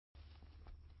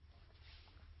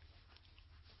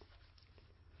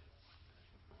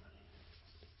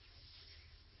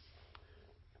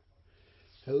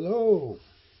Hello.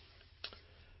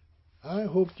 I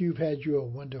hope you've had you a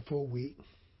wonderful week.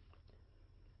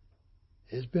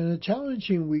 It's been a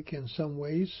challenging week in some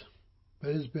ways,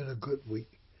 but it's been a good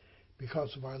week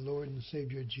because of our Lord and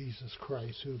Savior Jesus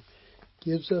Christ, who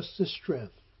gives us the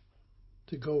strength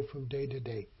to go from day to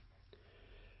day.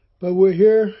 But we're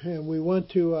here and we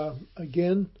want to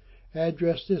again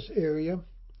address this area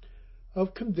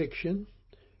of conviction.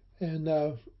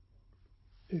 And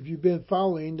if you've been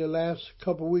following the last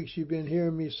couple of weeks, you've been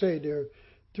hearing me say there are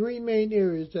three main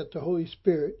areas that the Holy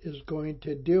Spirit is going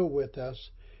to deal with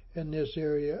us in this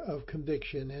area of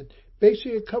conviction. And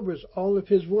basically it covers all of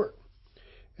His work.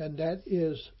 And that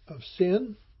is of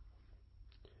sin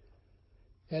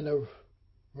and of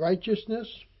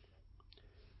righteousness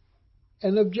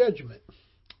and of judgment.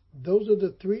 Those are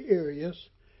the three areas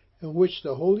in which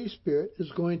the Holy Spirit is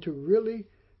going to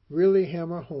really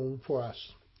hammer home for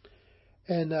us.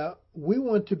 And we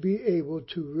want to be able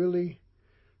to really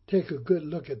take a good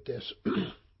look at this.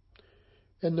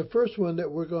 And the first one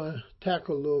that we're going to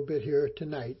tackle a little bit here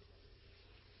tonight,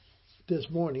 this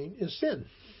morning, is sin.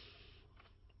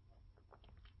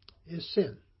 Is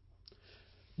sin.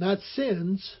 Not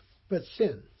sins, but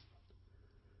sin.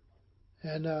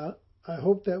 And I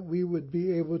hope that we would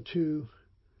be able to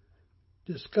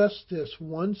discuss this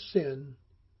one sin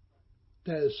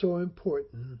that is so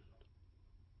important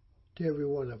to every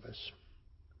one of us.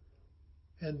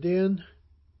 And then,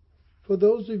 for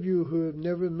those of you who have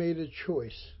never made a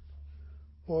choice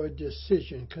or a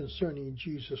decision concerning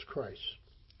Jesus Christ,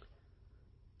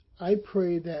 I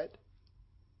pray that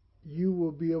you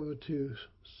will be able to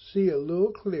see a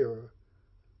little clearer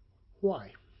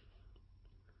why.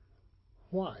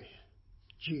 Why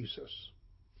Jesus?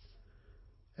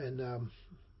 And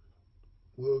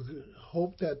we'll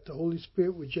hope that the Holy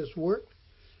Spirit would just work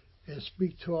and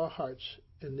speak to our hearts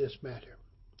in this matter.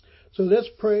 So let's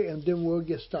pray and then we'll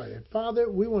get started. Father,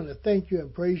 we want to thank you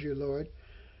and praise you, Lord,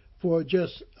 for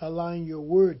just allowing your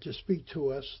word to speak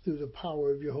to us through the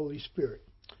power of your Holy Spirit.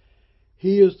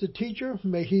 He is the teacher.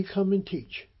 May he come and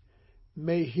teach.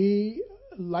 May he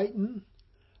lighten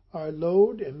our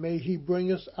load, and may he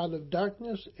bring us out of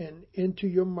darkness and into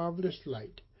your marvelous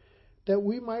light, that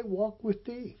we might walk with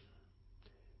thee.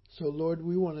 So, Lord,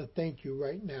 we want to thank you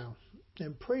right now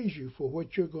and praise you for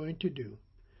what you're going to do.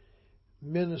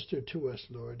 Minister to us,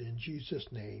 Lord, in Jesus'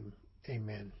 name,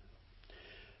 amen.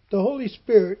 The Holy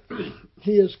Spirit,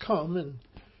 he has come, and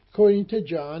according to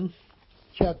John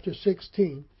chapter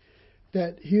 16,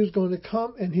 that he is going to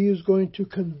come and he is going to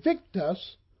convict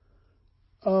us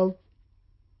of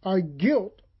our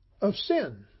guilt of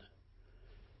sin.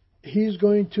 He's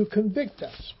going to convict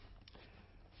us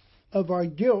of our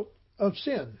guilt of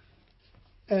sin.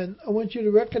 And I want you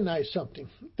to recognize something,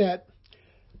 that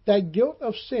guilt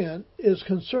of sin is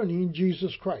concerning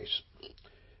Jesus Christ.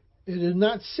 It is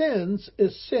not sins,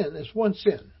 it's sin. It's one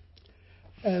sin.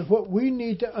 And what we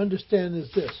need to understand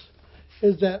is this,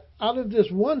 is that out of this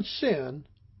one sin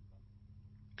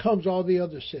comes all the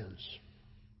other sins.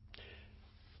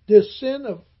 This sin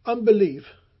of unbelief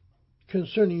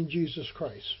concerning Jesus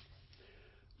Christ.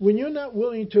 When you're not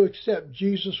willing to accept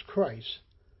Jesus Christ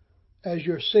as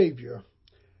your Savior,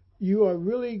 you are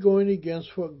really going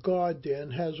against what God then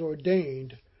has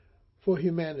ordained for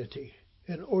humanity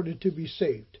in order to be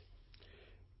saved.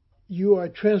 You are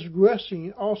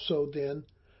transgressing also then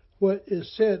what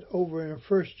is said over in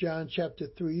 1 John chapter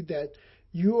 3, that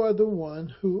you are the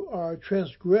one who are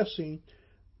transgressing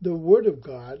the Word of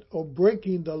God or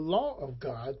breaking the law of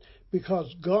God,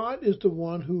 because God is the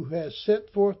one who has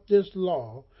set forth this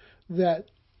law that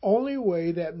only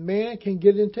way that man can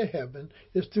get into heaven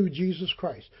is through Jesus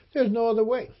Christ. There's no other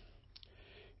way.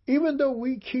 Even though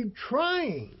we keep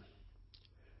trying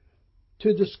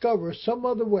to discover some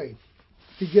other way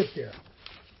to get there,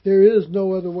 there is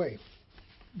no other way.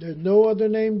 There's no other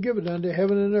name given under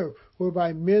heaven and earth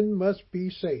whereby men must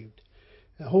be saved.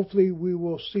 And hopefully we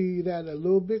will see that a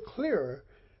little bit clearer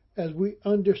as we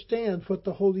understand what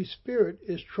the Holy Spirit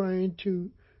is trying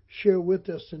to share with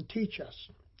us and teach us.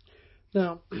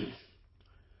 Now,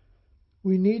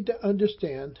 we need to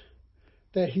understand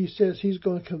that he says he's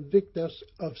going to convict us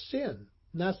of sin,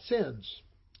 not sins.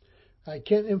 I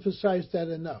can't emphasize that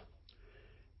enough.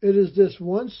 It is this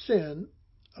one sin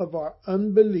of our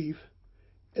unbelief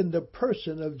in the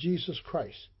person of Jesus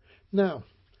Christ. Now,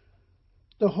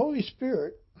 the Holy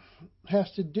Spirit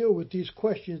has to deal with these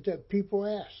questions that people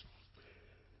ask.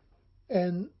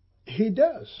 And he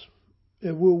does.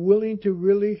 And we're willing to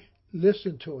really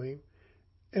listen to him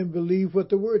and believe what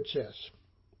the Word says.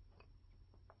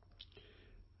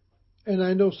 And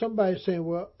I know somebody's saying,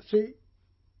 well, see,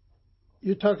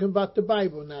 you're talking about the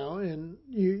Bible now, and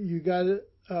you got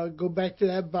to go back to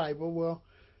that Bible. Well,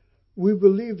 we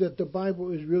believe that the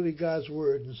Bible is really God's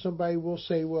Word. And somebody will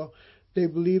say, well, they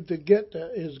believe the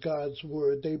Gita is God's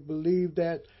Word. They believe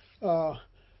that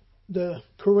the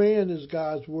Quran is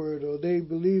God's Word, or they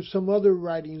believe some other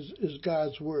writings is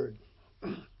God's Word.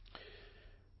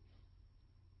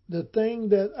 The thing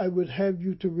that I would have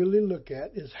you to really look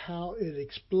at is how it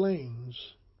explains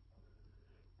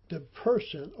the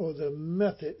person or the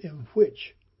method in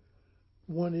which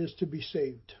one is to be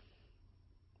saved.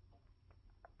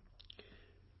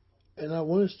 And I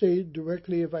want to stay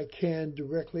directly, if I can,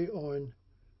 directly on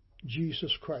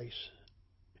Jesus Christ.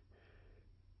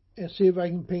 And see if I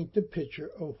can paint the picture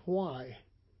of why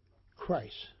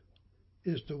Christ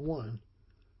is the one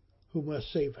who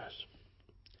must save us.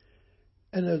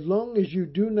 And as long as you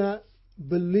do not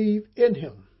believe in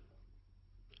Him,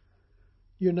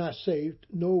 you're not saved,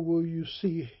 nor will you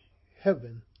see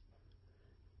heaven.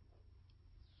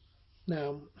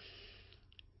 Now,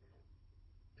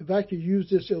 if I could use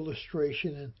this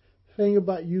illustration, and the thing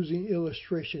about using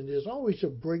illustration, there's always a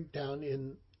breakdown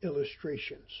in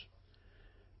illustrations.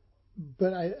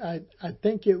 But I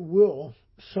think it will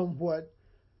somewhat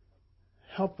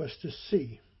help us to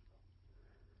see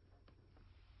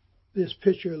this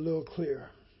picture a little clearer.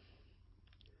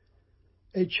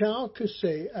 A child could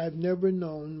say, I've never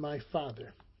known my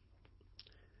father.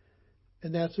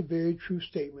 And that's a very true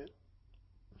statement.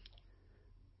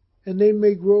 And they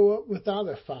may grow up without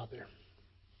a father.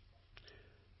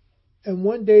 And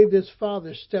one day this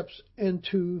father steps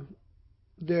into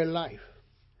their life.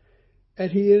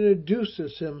 And he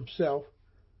introduces himself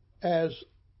as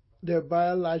their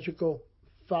biological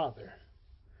father.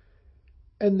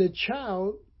 And the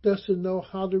child doesn't know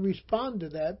how to respond to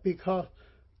that because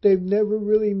they've never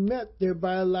really met their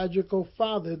biological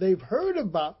father. They've heard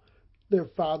about their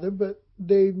father, but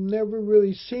they've never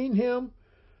really seen him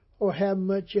or had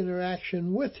much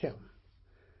interaction with him.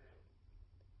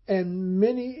 And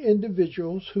many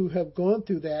individuals who have gone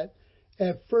through that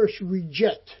at first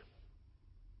reject.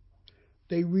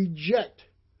 They reject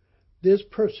this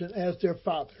person as their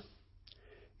father.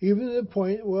 Even to the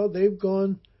point, well, they've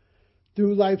gone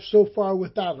through life so far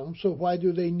without him, so why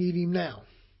do they need him now?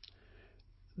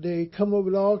 They come up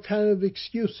with all kinds of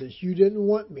excuses. You didn't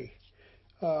want me.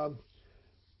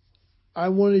 I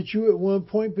wanted you at one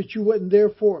point, but you wasn't there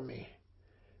for me.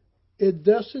 It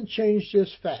doesn't change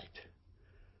this fact.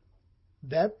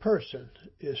 That person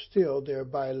is still their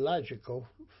biological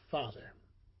father.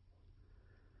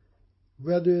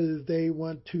 Whether they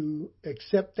want to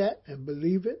accept that and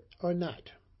believe it or not,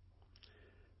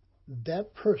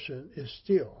 that person is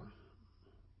still,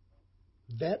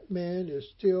 that man is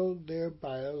still their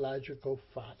biological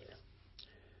father.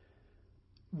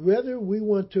 Whether we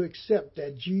want to accept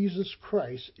that Jesus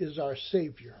Christ is our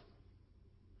Savior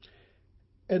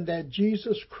and that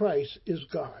Jesus Christ is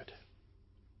God,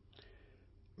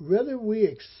 whether we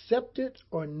accept it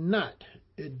or not,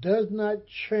 it does not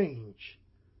change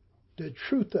the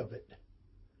truth of it,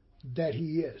 that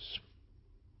He is.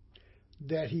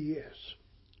 That He is.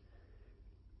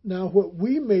 Now, what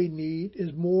we may need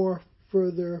is more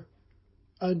further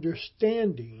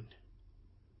understanding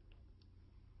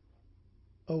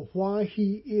of why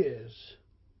He is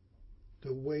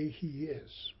the way He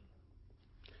is.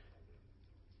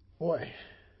 Boy,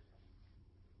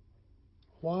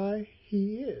 why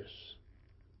He is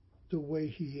the way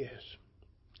He is.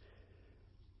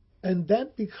 And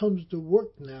that becomes the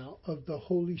work now of the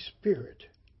Holy Spirit,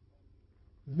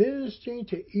 ministering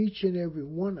to each and every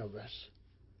one of us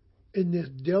in this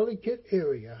delicate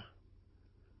area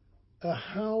of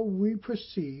how we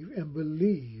perceive and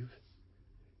believe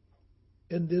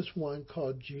in this one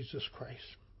called Jesus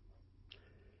Christ.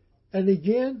 And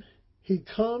again, He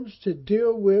comes to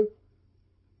deal with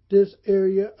this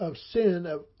area of sin,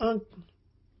 of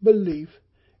unbelief,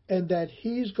 and that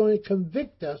He's going to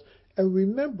convict us. And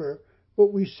remember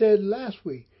what we said last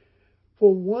week.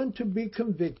 For one to be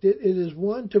convicted, it is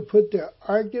one to put their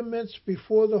arguments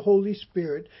before the Holy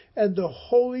Spirit, and the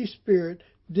Holy Spirit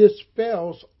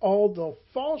dispels all the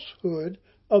falsehood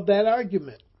of that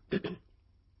argument.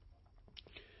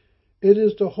 It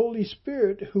is the Holy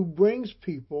Spirit who brings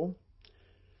people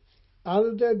out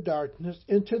of their darkness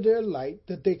into their light,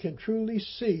 that they can truly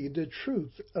see the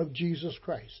truth of Jesus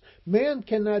Christ. Man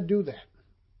cannot do that.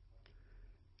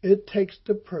 It takes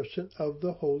the person of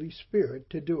the Holy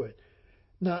Spirit to do it.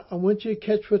 Now, I want you to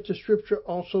catch what the Scripture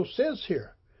also says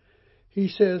here. He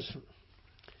says,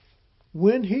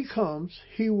 when He comes,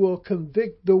 He will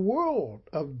convict the world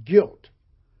of guilt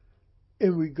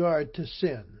in regard to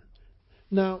sin.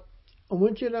 Now, I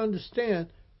want you to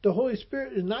understand the Holy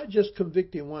Spirit is not just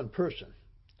convicting one person.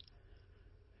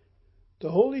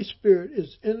 The Holy Spirit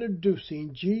is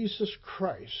introducing Jesus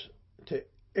Christ to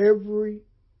every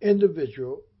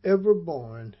individual ever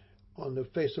born on the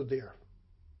face of the earth.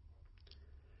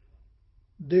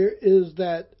 There is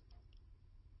that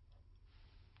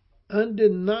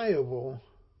undeniable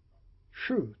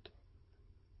truth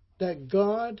that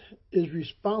God is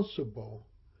responsible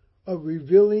of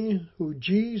revealing who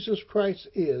Jesus Christ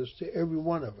is to every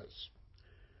one of us.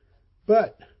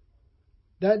 But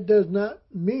that does not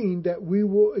mean that we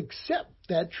will accept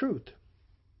that truth.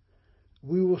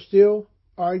 We will still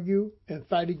argue and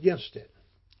fight against it.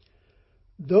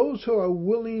 Those who are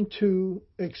willing to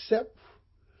accept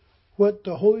what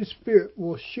the Holy Spirit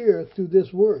will share through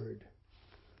this word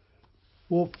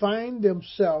will find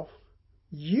themselves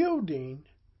yielding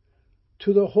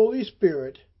to the Holy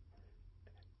Spirit,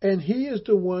 and He is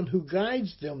the one who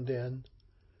guides them then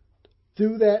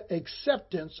through that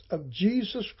acceptance of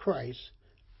Jesus Christ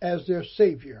as their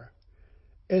Savior,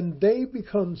 and they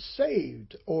become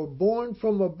saved or born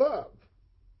from above,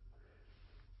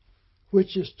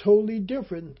 which is totally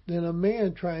different than a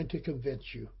man trying to convince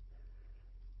you.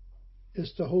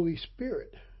 It's the Holy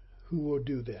Spirit who will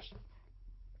do this.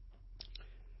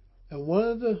 And one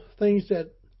of the things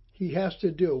that He has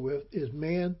to deal with is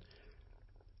man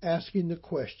asking the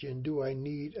question, do I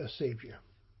need a Savior?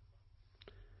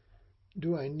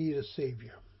 Do I need a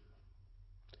Savior?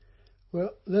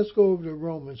 Well, let's go over to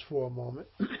Romans for a moment.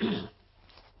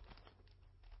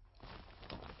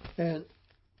 And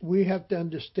we have to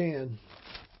understand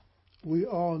we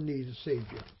all need a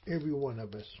Savior, every one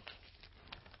of us.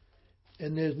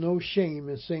 And there's no shame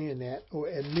in saying that or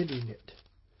admitting it,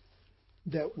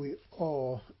 that we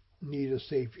all need a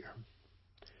Savior.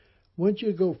 I want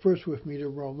you to go first with me to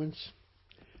Romans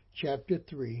chapter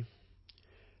 3.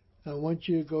 I want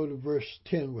you to go to verse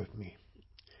 10 with me.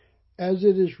 As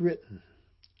it is written,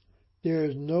 there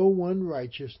is no one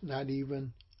righteous, not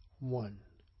even one.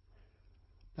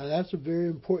 Now that's a very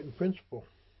important principle,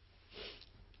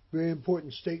 very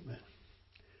important statement.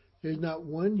 There's not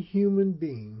one human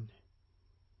being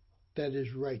that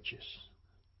is righteous,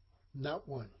 not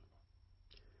one.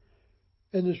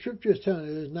 And the scripture is telling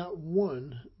us there's not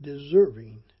one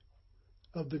deserving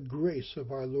of the grace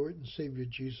of our Lord and Savior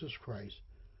Jesus Christ,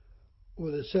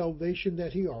 or the salvation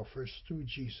that He offers through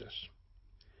Jesus.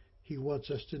 He wants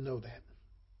us to know that.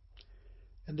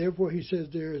 And therefore He says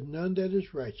there is none that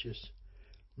is righteous,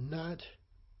 not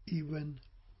even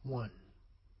one.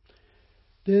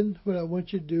 Then what I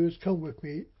want you to do is come with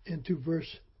me into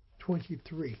verse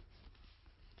 23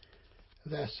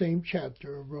 of that same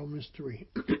chapter of Romans 3.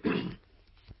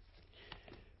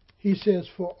 He says,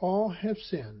 for all have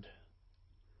sinned.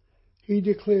 He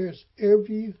declares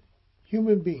every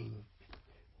human being,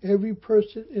 every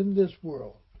person in this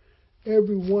world,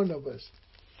 every one of us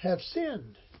have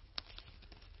sinned.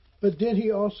 But then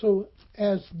He also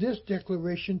adds this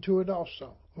declaration to it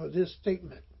also, or this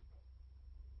statement.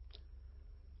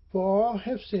 For all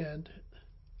have sinned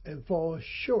and fall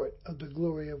short of the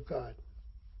glory of God.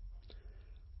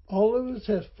 All of us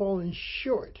have fallen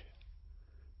short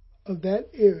of that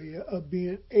area of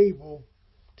being able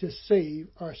to save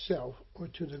ourselves or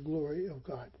to the glory of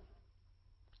God.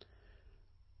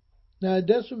 Now, it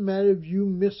doesn't matter if you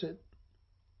miss it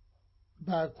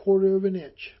by 1/4 of an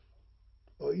inch,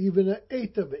 or even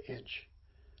 1/8 of an inch,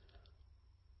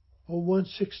 or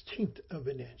 1/16 of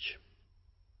an inch.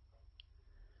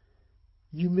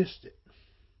 You missed it.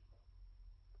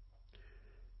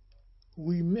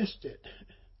 We missed it.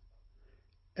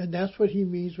 And that's what He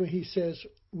means when He says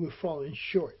we're falling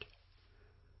short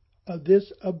of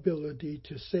this ability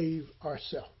to save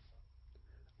ourselves.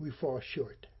 We fall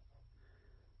short.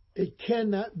 It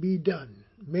cannot be done.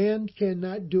 Man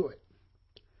cannot do it.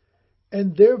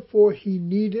 And therefore He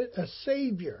needed a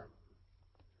Savior.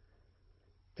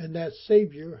 And that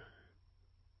Savior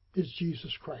is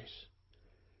Jesus Christ.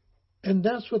 And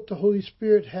that's what the Holy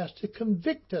Spirit has to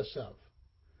convict us of.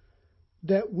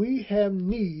 That we have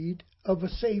need of a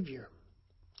Savior.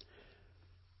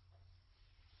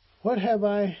 What have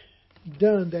I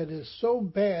done that is so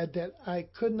bad that I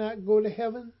could not go to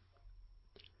heaven?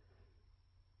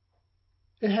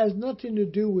 It has nothing to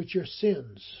do with your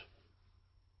sins.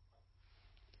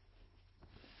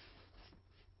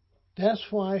 That's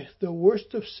why the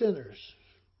worst of sinners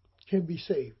can be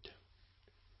saved.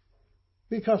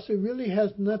 Because it really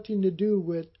has nothing to do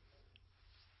with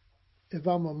if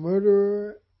I'm a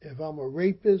murderer, if I'm a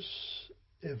rapist,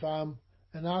 if I'm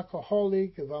an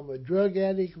alcoholic, if I'm a drug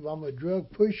addict, if I'm a drug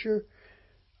pusher,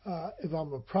 if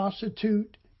I'm a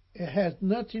prostitute. It has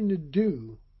nothing to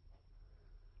do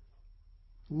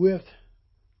with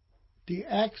the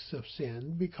acts of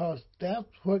sin, because that's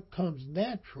what comes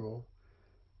natural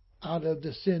out of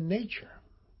the sin nature.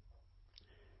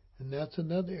 And that's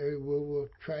another area where we'll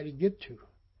try to get to.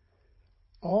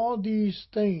 All these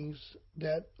things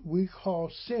that we call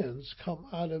sins come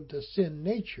out of the sin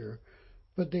nature,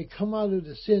 but they come out of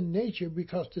the sin nature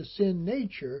because the sin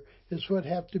nature is what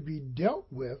have to be dealt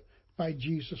with by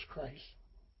Jesus Christ.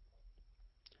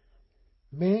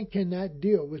 Man cannot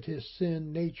deal with his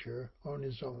sin nature on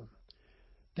his own.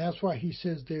 That's why he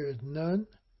says there is none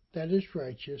that is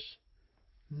righteous,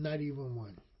 not even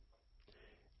one.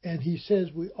 And he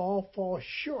says we all fall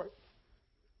short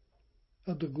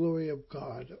of the glory of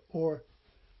God, or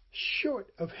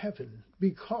short of heaven,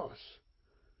 because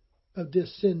of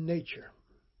this sin nature.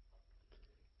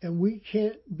 And we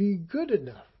can't be good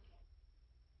enough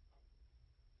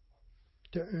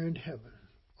to earn heaven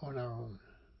on our own.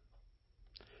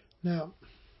 Now,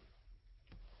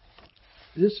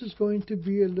 this is going to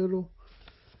be a little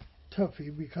toughy,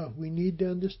 because we need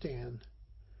to understand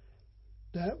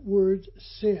that word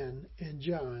sin in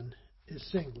John is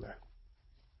singular.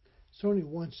 It's only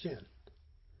one sin.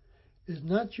 It's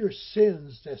not your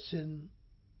sins that send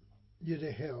you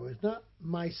to hell. It's not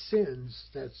my sins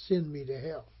that send me to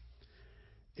hell.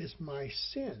 It's my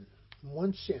sin,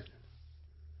 one sin.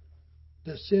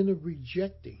 The sin of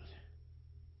rejecting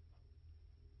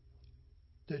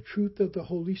the truth of the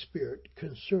Holy Spirit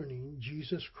concerning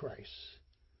Jesus Christ.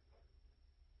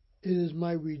 It is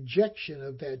my rejection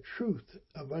of that truth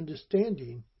of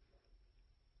understanding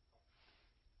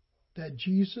that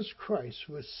Jesus Christ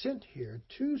was sent here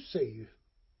to save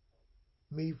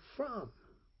me from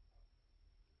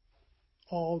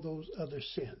all those other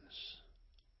sins.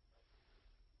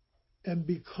 And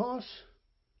because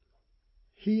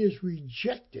he is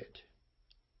rejected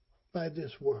by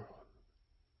this world,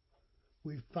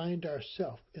 we find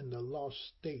ourselves in the lost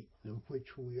state in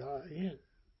which we are in.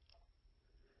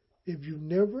 If you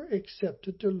never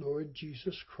accepted the Lord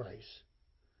Jesus Christ,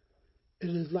 it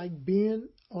is like being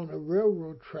on a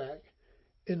railroad track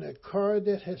in a car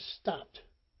that has stopped.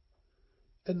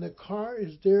 And the car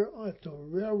is there on the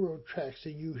railroad tracks,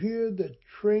 and you hear the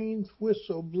train's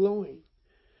whistle blowing.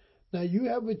 Now you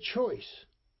have a choice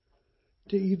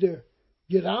to either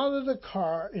get out of the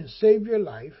car and save your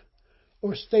life,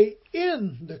 or stay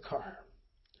in the car.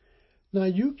 Now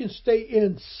you can stay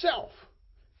in self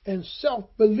and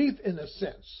self-belief in a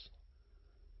sense,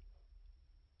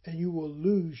 and you will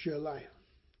lose your life.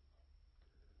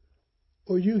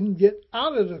 Or you can get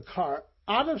out of the car,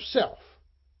 out of self,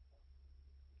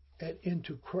 and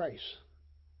into Christ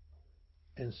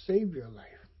and save your life.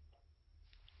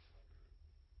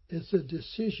 It's a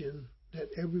decision that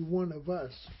every one of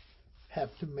us have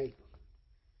to make.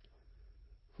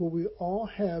 For we all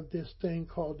have this thing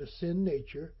called the sin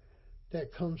nature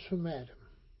that comes from Adam.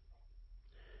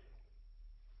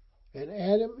 And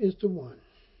Adam is the one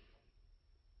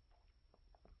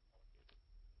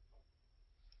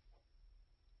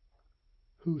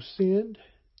who sinned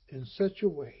in such a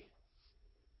way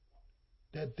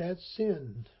that that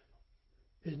sin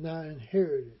is now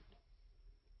inherited,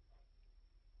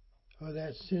 or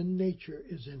that sin nature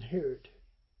is inherited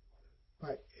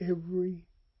by every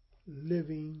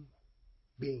living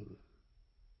being,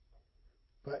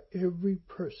 by every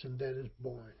person that is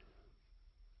born,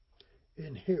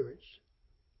 inherits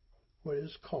what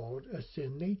is called a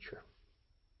sin nature.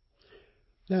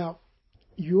 Now,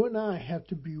 you and I have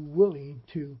to be willing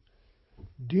to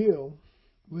deal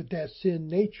with that sin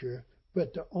nature,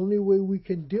 but the only way we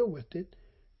can deal with it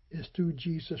is through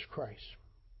Jesus Christ.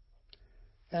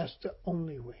 That's the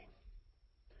only way.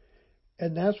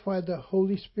 And that's why the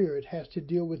Holy Spirit has to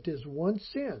deal with this one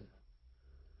sin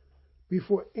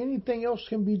before anything else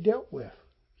can be dealt with.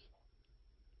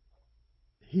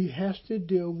 He has to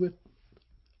deal with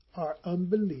our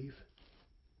unbelief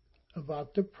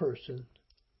about the person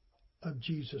of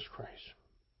Jesus Christ.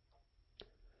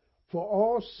 For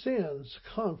all sins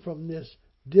come from this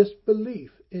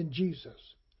disbelief in Jesus,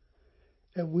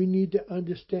 and we need to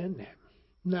understand that.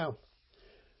 Now,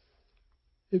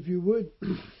 if you would,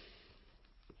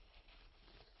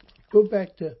 go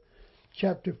back to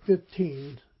chapter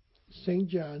 15, St.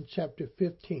 John chapter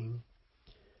 15,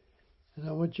 and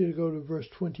I want you to go to verse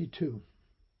 22.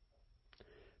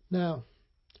 Now,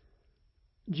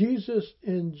 Jesus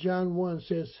in John 1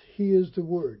 says, He is the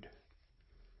Word.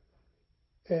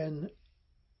 And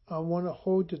I want to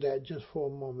hold to that just for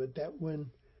a moment, that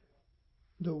when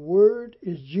the Word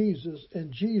is Jesus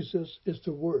and Jesus is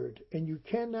the Word, and you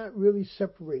cannot really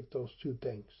separate those two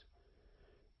things.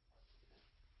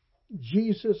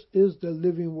 Jesus is the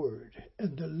living Word,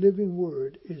 and the living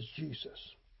Word is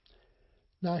Jesus.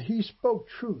 Now, he spoke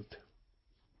truth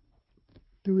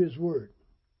through his word.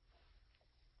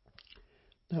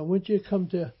 Now, I want you to come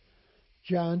to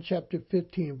John chapter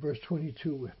 15, verse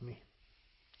 22 with me.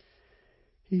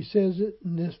 He says it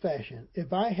in this fashion: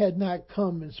 if I had not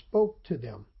come and spoke to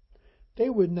them, they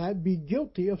would not be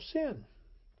guilty of sin.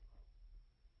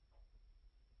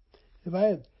 If I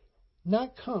had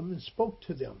not come and spoke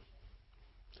to them,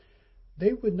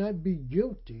 they would not be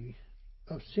guilty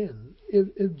of sin.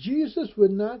 If Jesus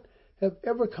would not have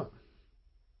ever come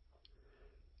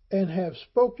and have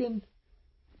spoken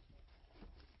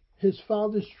his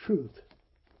Father's truth,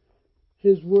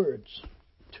 his words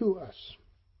to us,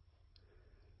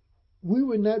 we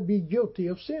would not be guilty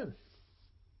of sin.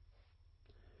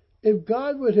 If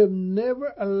God would have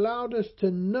never allowed us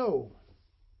to know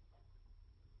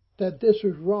that this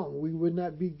was wrong, we would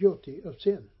not be guilty of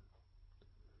sin.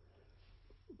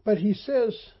 But he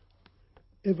says,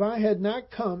 if I had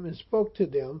not come and spoke to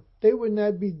them, they would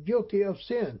not be guilty of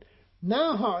sin.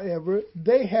 Now, however,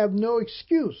 they have no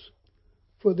excuse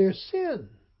for their sin.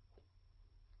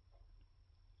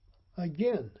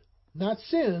 Again, not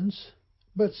sins,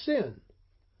 but sin.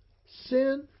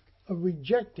 Sin of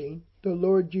rejecting the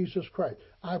Lord Jesus Christ.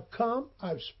 I've come,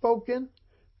 I've spoken.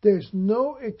 There's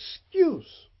no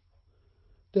excuse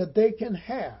that they can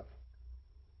have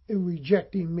in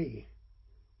rejecting me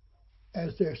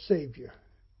as their Savior.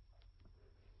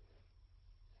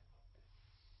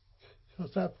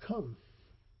 Because I've come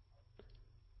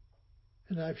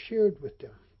and I've shared with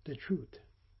them the truth.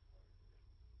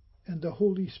 And the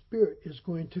Holy Spirit is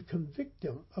going to convict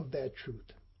them of that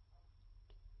truth.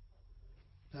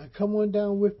 Now come on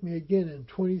down with me again in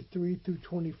 23 through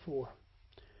 24.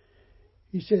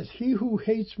 He says, he who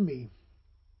hates me,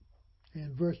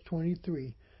 in verse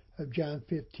 23 of John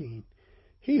 15,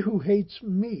 he who hates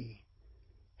me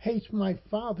hates my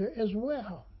Father as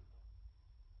well.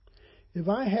 If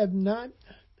I had not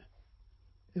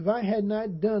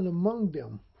done among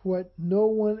them what no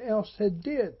one else had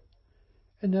did,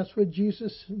 and that's what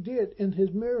Jesus did in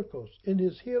his miracles, in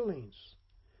his healings.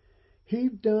 He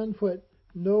done what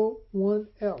no one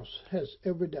else has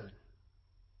ever done.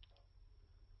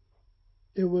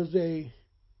 It was a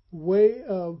way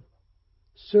of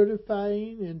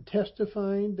certifying and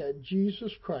testifying that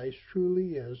Jesus Christ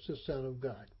truly is the Son of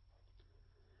God.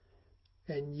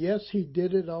 And yes, he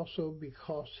did it also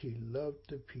because he loved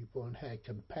the people and had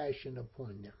compassion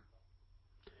upon them.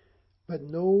 But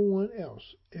no one else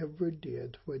ever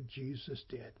did what Jesus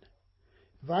did.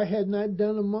 If I had not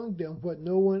done among them what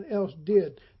no one else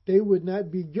did, they would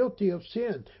not be guilty of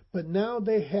sin. But now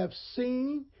they have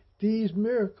seen these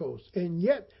miracles, and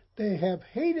yet they have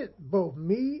hated both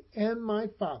me and my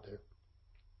Father.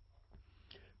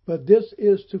 But this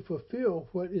is to fulfill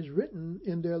what is written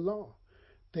in their law.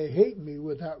 They hate me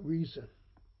without reason.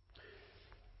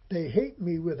 They hate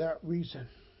me without reason.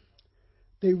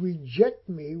 They reject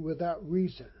me without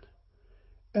reason.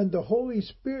 And the Holy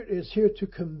Spirit is here to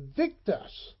convict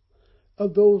us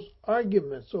of those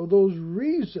arguments or those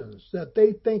reasons that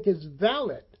they think is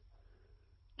valid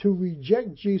to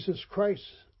reject Jesus Christ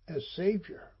as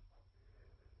Savior,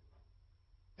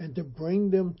 and to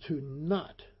bring them to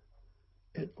naught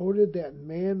in order that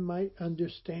man might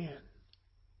understand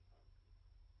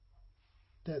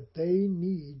that they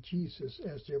need Jesus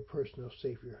as their personal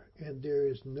Savior. And there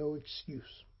is no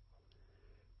excuse.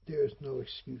 There is no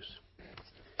excuse.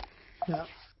 Now,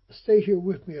 stay here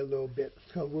with me a little bit,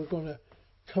 because we're going to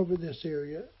cover this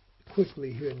area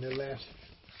quickly here in the last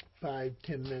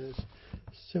 5-10 minutes.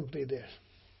 Simply this.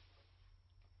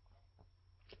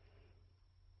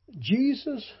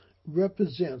 Jesus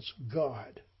represents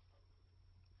God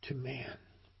to man.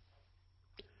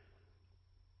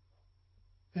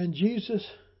 And Jesus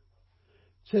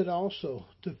said also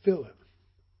to Philip,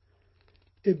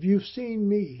 if you've seen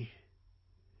me,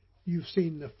 you've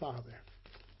seen the Father.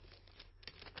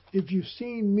 If you've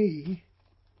seen me,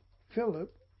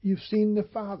 Philip, you've seen the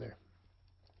Father.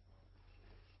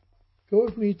 Go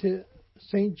with me to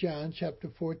St. John chapter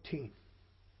 14.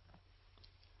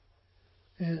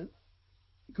 And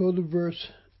go to verse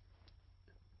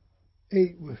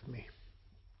 8 with me.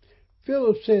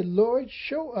 Philip said, Lord,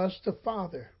 show us the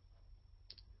Father,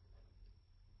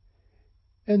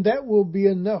 and that will be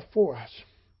enough for us.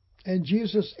 And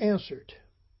Jesus answered,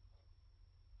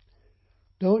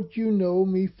 don't you know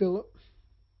me, Philip?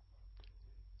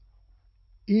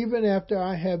 Even after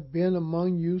I have been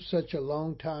among you such a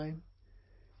long time,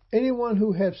 anyone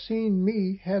who has seen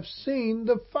me has seen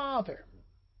the Father.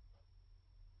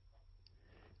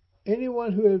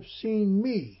 Anyone who has seen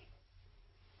me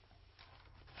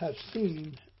has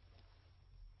seen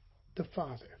the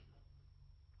Father.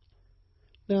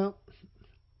 Now,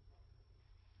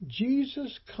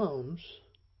 Jesus comes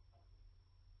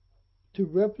to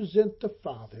represent the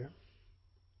Father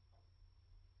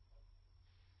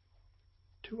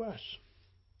to us,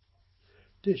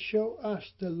 to show us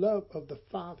the love of the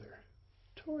Father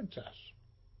towards us.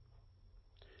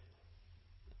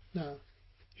 Now,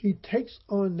 he takes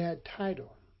on that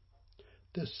title,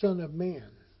 the Son of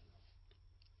Man,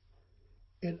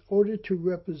 in order to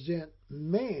represent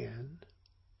man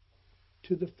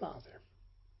to the Father.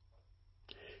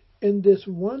 In this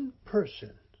one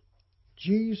person,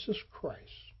 Jesus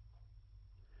Christ,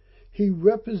 he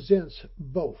represents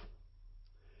both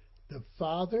the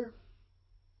Father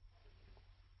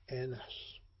and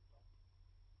us.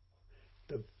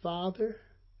 The Father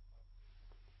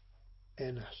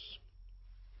and us.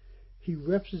 He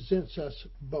represents us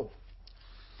both.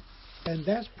 And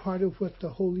that's part of what the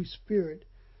Holy Spirit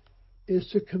is,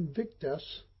 to convict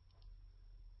us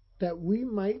that we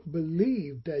might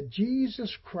believe that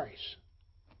Jesus Christ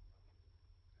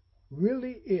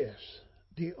really is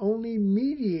the only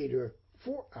mediator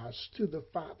for us to the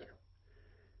Father.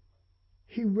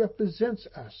 He represents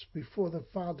us before the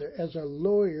Father as a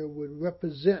lawyer would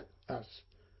represent us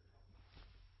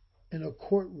in a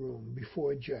courtroom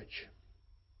before a judge.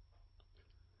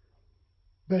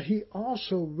 But he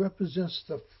also represents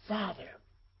the Father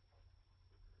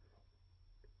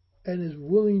and is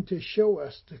willing to show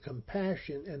us the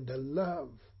compassion and the love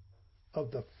of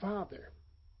the Father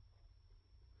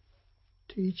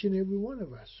to each and every one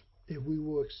of us, if we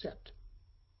will accept.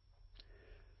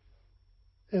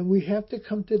 And we have to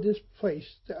come to this place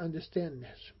to understand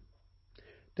this,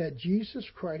 that Jesus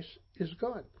Christ is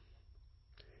God.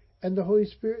 And the Holy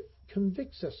Spirit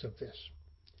convicts us of this.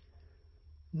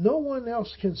 No one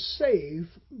else can save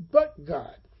but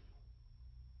God.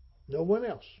 No one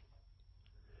else.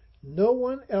 No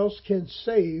one else can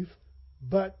save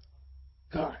but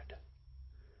God.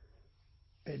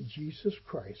 And Jesus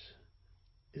Christ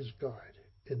is God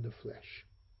in the flesh.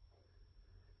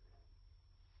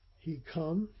 He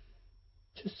come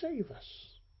to save us.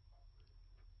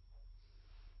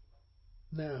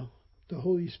 Now, the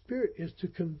Holy Spirit is to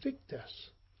convict us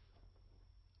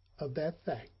of that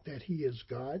fact, that he is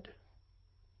God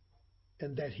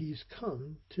and that he's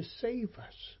come to save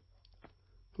us,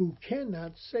 who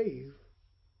cannot save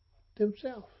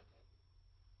themselves.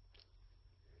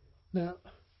 Now,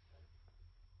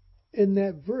 in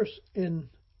that verse in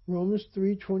Romans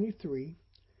 3:23,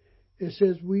 it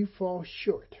says we fall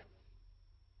short.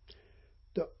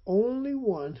 The only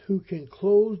one who can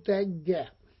close that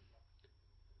gap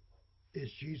is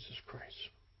Jesus Christ.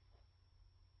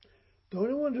 The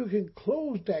only one who can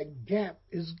close that gap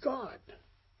is God,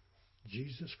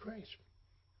 Jesus Christ.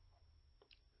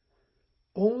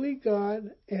 Only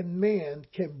God and man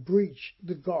can breach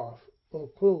the gulf or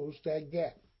close that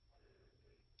gap.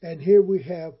 And here we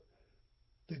have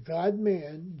the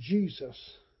God-man,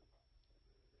 Jesus,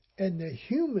 and the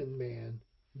human man,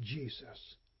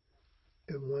 Jesus,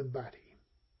 in one body,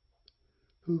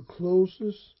 who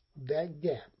closes that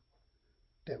gap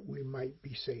that we might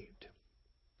be saved.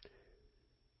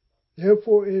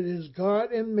 Therefore, it is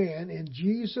God and man in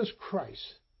Jesus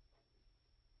Christ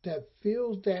that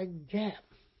fills that gap.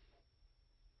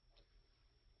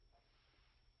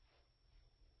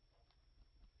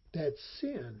 That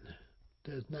sin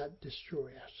does not destroy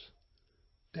us.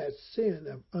 That sin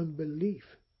of unbelief,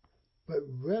 but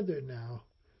rather now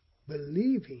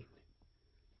believing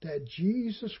that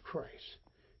Jesus Christ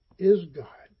is God.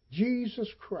 Jesus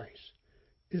Christ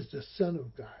is the Son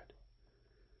of God.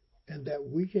 And that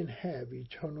we can have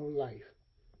eternal life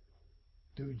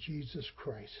through Jesus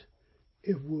Christ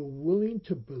if we're willing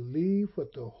to believe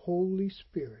what the Holy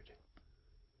Spirit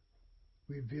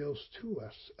reveals to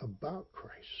us about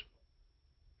Christ.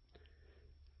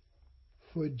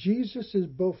 For Jesus is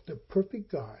both the perfect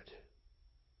God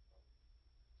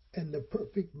and the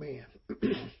perfect man.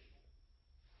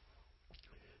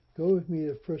 Go with me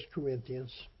to 1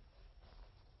 Corinthians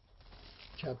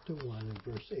chapter 1 and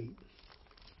verse 8.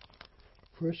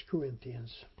 1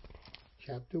 Corinthians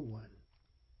chapter 1,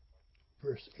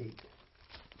 verse 8.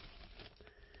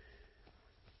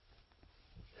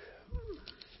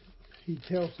 He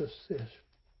tells us this.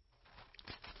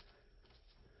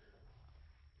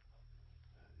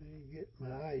 Let me get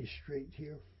my eyes straight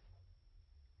here.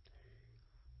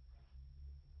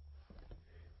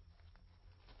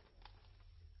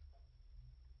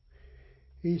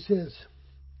 He says,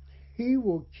 He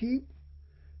will keep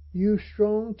you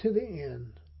strong to the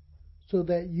end, so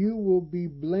that you will be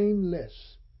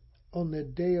blameless on the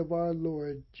day of our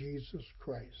Lord Jesus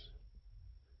Christ.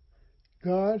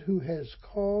 God, who has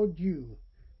called you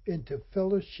into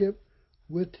fellowship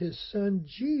with his Son,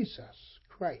 Jesus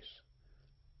Christ,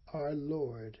 our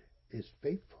Lord, is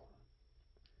faithful.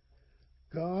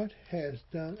 God has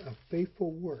done a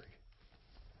faithful work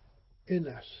in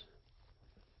us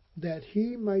that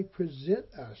he might present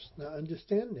us, now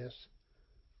understand this,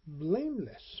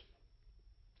 blameless,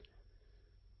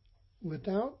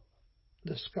 without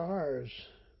the scars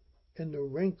and the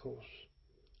wrinkles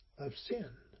of sin.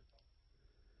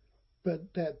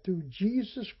 But that through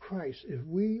Jesus Christ, if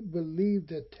we believe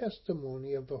the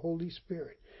testimony of the Holy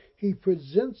Spirit, he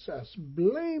presents us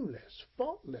blameless,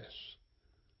 faultless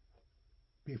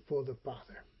before the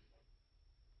Father.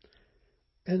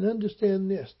 And understand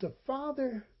this, the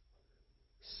Father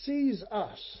sees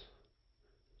us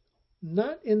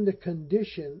not in the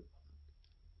condition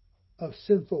of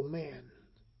sinful man,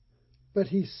 but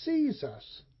he sees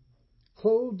us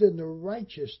clothed in the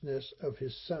righteousness of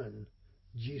his Son,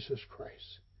 Jesus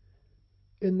Christ,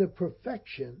 in the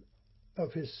perfection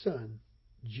of his Son,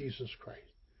 Jesus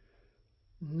Christ,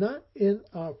 not in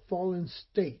our fallen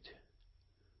state.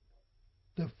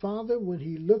 The Father, when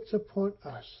he looks upon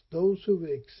us, those who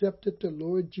have accepted the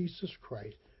Lord Jesus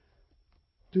Christ,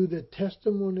 through the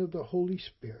testimony of the Holy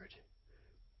Spirit,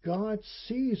 God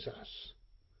sees us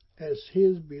as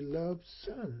his beloved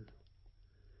Son.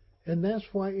 And that's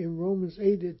why in Romans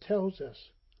 8 it tells us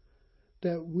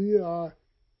that we are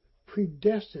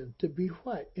predestined to be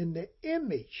what? In the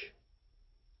image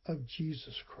of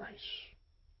Jesus Christ.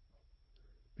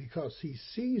 Because he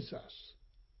sees us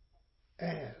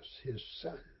as his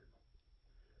Son.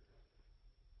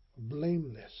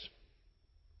 Blameless.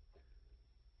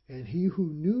 And he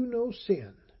who knew no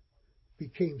sin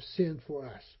became sin for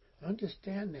us.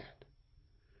 Understand that.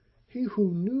 He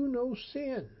who knew no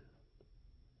sin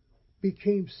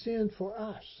became sin for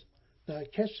us. Now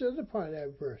catch the other part of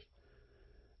that verse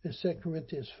in 2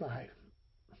 Corinthians 5.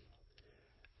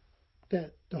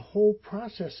 That the whole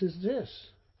process is this.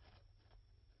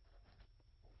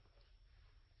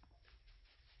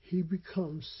 He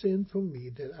becomes sin for me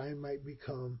that I might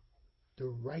become the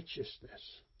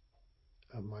righteousness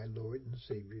of my Lord and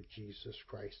Savior Jesus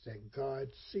Christ, that God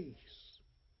sees.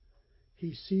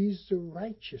 He sees the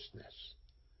righteousness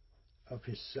of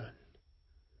his Son,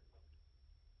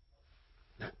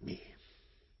 not me,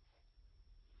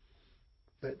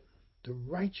 but the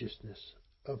righteousness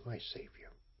of my Savior.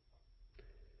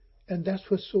 And that's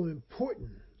what's so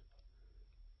important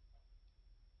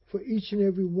for each and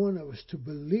every one of us to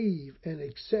believe and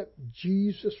accept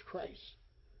Jesus Christ.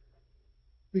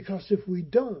 Because if we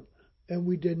don't, and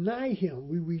we deny him,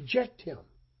 we reject him,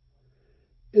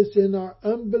 it's in our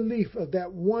unbelief of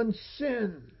that one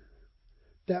sin,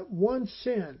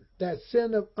 that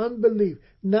sin of unbelief,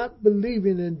 not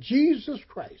believing in Jesus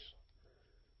Christ,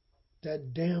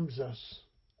 that damns us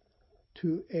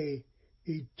to a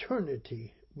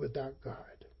eternity without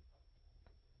God.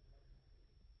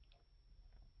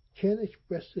 Can't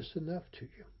express this enough to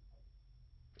you.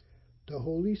 The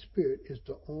Holy Spirit is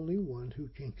the only one who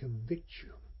can convict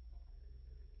you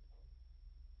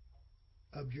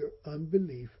of your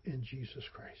unbelief in Jesus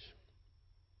Christ.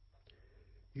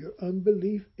 Your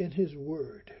unbelief in his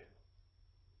word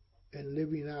and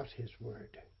living out his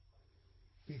word.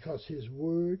 Because his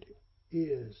word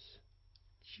is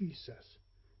Jesus.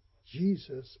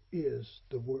 Jesus is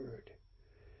the word.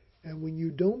 And when you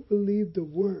don't believe the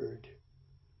word,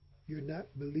 you're not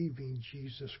believing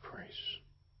Jesus Christ.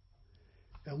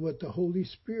 And what the Holy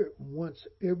Spirit wants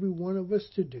every one of us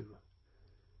to do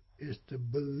is to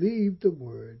believe the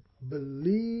word,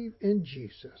 believe in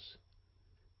Jesus,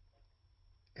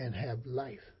 and have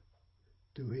life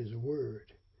through his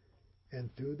word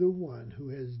and through the one who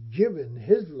has given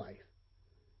his life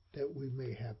that we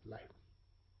may have life.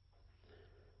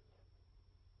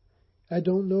 I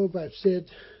don't know if I've said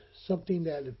something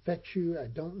that affects you. I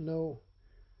don't know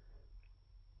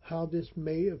how this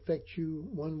may affect you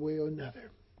one way or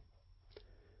another.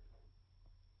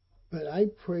 But I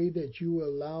pray that you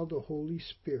allow the Holy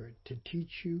Spirit to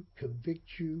teach you,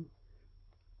 convict you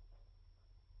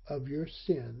of your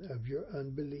sin, of your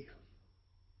unbelief.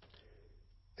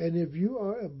 And if you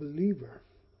are a believer,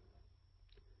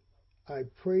 I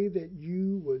pray that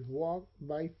you would walk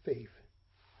by faith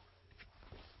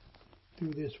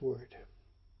through this word.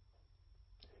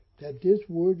 That this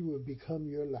word will become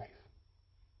your life.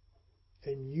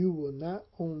 And you will not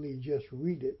only just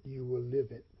read it, you will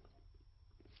live it.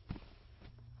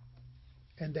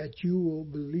 And that you will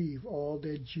believe all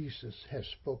that Jesus has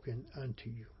spoken unto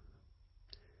you.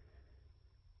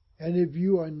 And if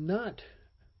you are not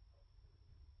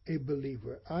a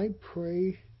believer, I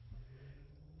pray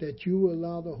that you will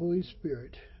allow the Holy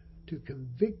Spirit to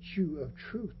convict you of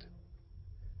truth,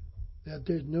 that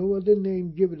there's no other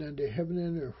name given under heaven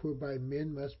and earth whereby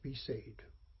men must be saved,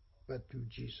 but through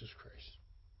Jesus Christ.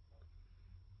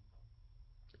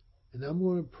 And I'm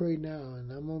going to pray now,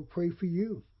 and I'm going to pray for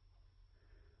you,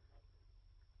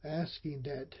 asking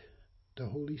that the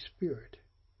Holy Spirit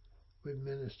would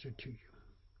minister to you.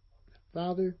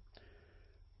 Father,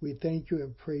 we thank you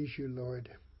and praise you, Lord,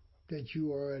 that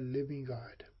you are a living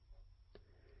God.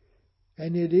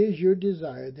 And it is your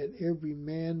desire that every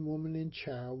man, woman, and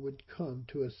child would come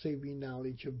to a saving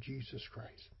knowledge of Jesus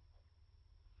Christ.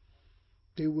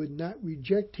 They would not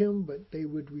reject him, but they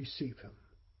would receive him.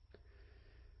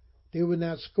 They would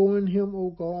not scorn him, O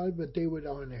God, but they would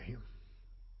honor him.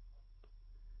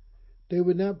 They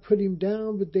would not put him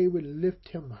down, but they would lift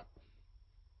him up.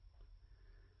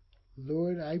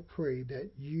 Lord, I pray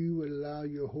that you would allow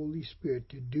your Holy Spirit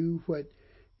to do what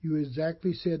you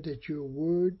exactly said that your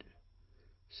word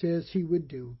says he would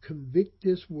do. Convict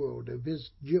this world of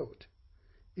its guilt,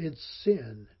 its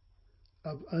sin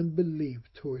of unbelief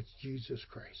towards Jesus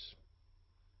Christ.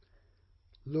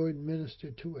 Lord,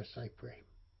 minister to us, I pray.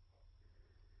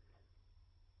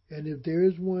 And if there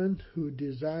is one who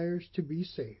desires to be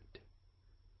saved,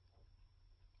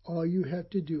 all you have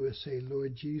to do is say,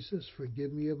 Lord Jesus,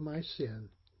 forgive me of my sin.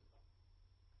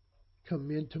 Come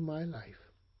into my life.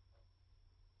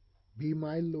 Be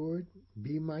my Lord,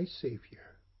 be my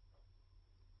Savior,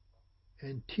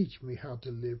 and teach me how to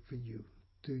live for you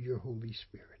through your Holy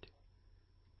Spirit.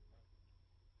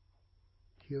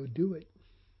 He'll do it.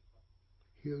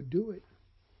 He'll do it.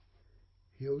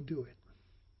 He'll do it.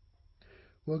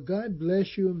 Well, God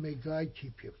bless you and may God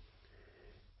keep you.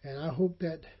 And I hope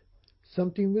that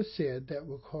something was said that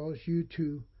will cause you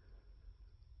to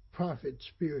profit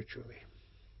spiritually.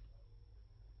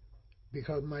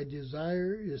 Because my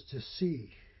desire is to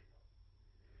see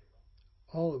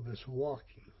all of us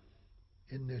walking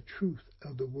in the truth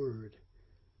of the Word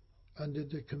under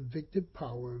the convicted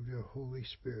power of your Holy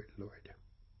Spirit, Lord.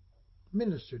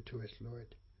 Minister to us,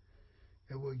 Lord,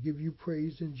 and we'll give you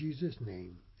praise in Jesus'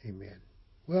 name. Amen.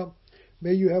 Well,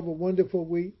 may you have a wonderful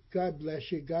week. God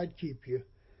bless you. God keep you.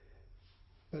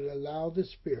 But allow the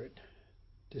Spirit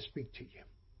to speak to you.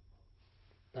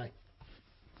 Bye.